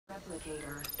In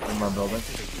my building.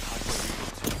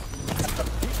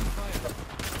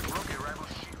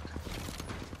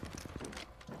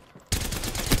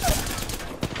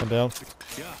 I'm down.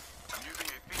 Yeah. I'm using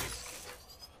a Phoenix.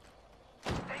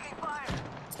 Taking fire.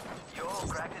 Yo,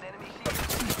 cracked an enemy shield.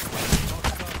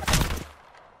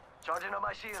 Charging on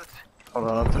my shields. Hold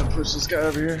on, I'm gonna push this guy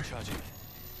over here. Charging.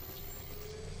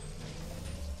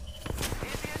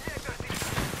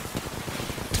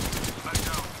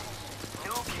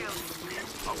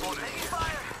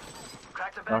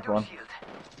 Knock one.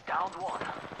 Downed one.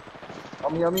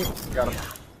 On me. Got him.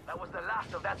 That was the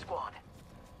last of that squad.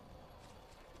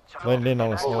 Landing in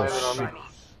on us. Oh, Oh, landed on shoot. me.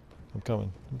 I'm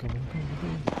coming.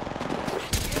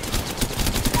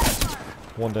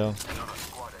 One down. Another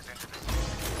squad has entered the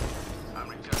scene. I'm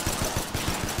recharging.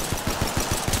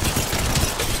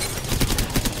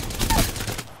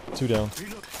 Two down.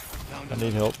 I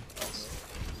need help.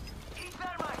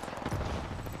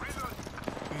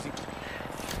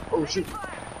 Oh shoot.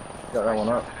 Got that one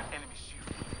up. Enemy shield.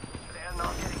 They're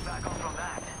not getting back up from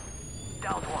that.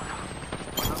 Downed one.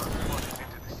 Another squad has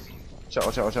entered the scene.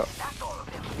 Watch out. That's all of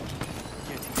them.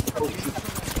 Oh shoot.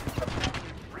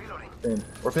 Reloading. Pinned.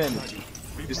 We're pinned.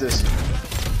 Use this.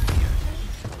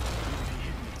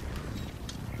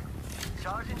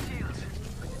 Charging shields.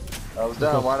 I was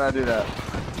down. Why did I do that?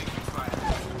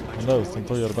 I know, it's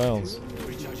 3 out of bounds.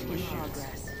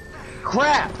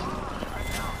 Crap!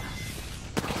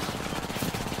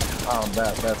 Oh,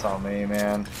 that's on me,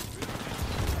 man.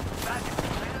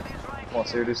 Come on,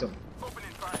 Seer, do something.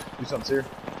 Do something, Seer.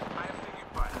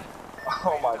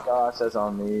 Oh my gosh, that's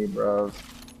on me, bro.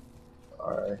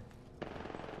 Alright.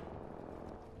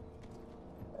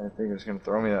 I didn't think it was gonna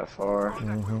throw me that far.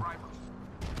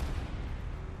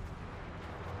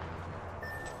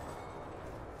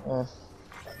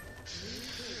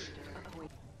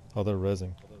 Oh, they're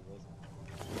rezzing.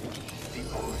 The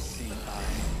overseeing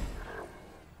eye.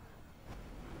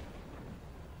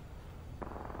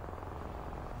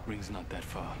 Ring's not that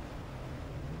far.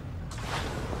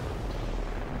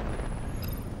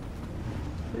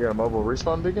 You got a mobile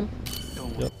respawn beacon?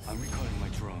 Don't worry. I'm recalling my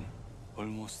drone.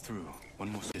 Almost through. One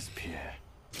more disappear.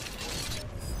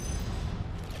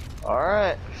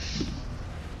 Alright.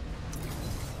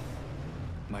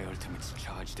 My ultimate's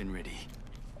charged and ready.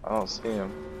 I don't see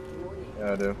him.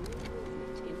 Yeah, I do.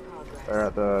 They're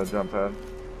at the jump pad.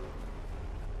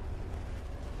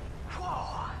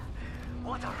 Whoa!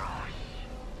 What a rush!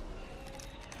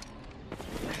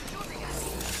 Shooting at me.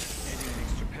 Adding an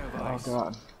extra pair of Oh eyes.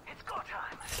 god. It's go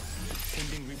time.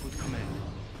 Sending reboot command.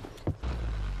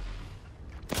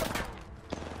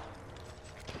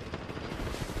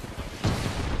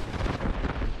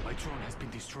 My drone has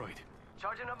been destroyed.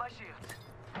 Charging up my shields.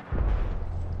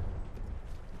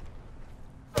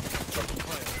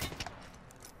 Fire.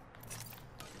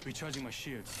 Recharging my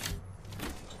shields.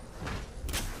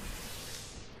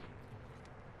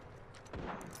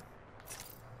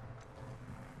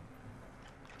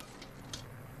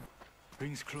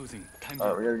 Rings closing. Time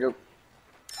Alright, we gotta go.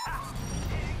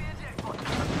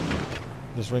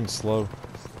 This ring's slow.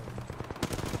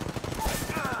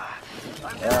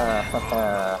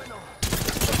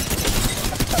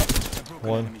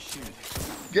 One.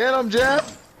 Get him,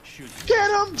 Jeff!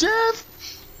 Get him, Jeff!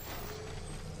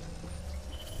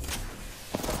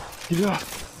 Yeah.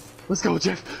 Let's go,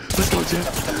 Jeff! Let's go, Jeff!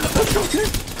 Let's go,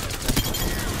 Jeff!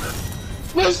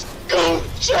 Let's go,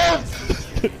 Jeff!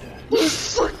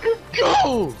 Let's freaking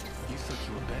go! You thought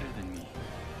you were better than me.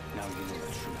 Now you know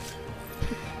the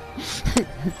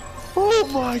truth. Oh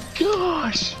my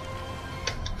gosh!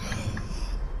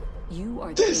 You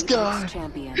are This the guy! Apex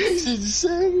champion. He's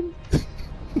insane!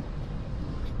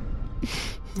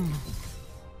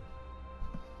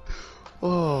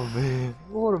 Oh man,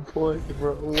 what a play,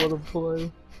 bro, what a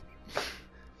play.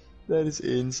 That is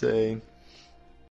insane.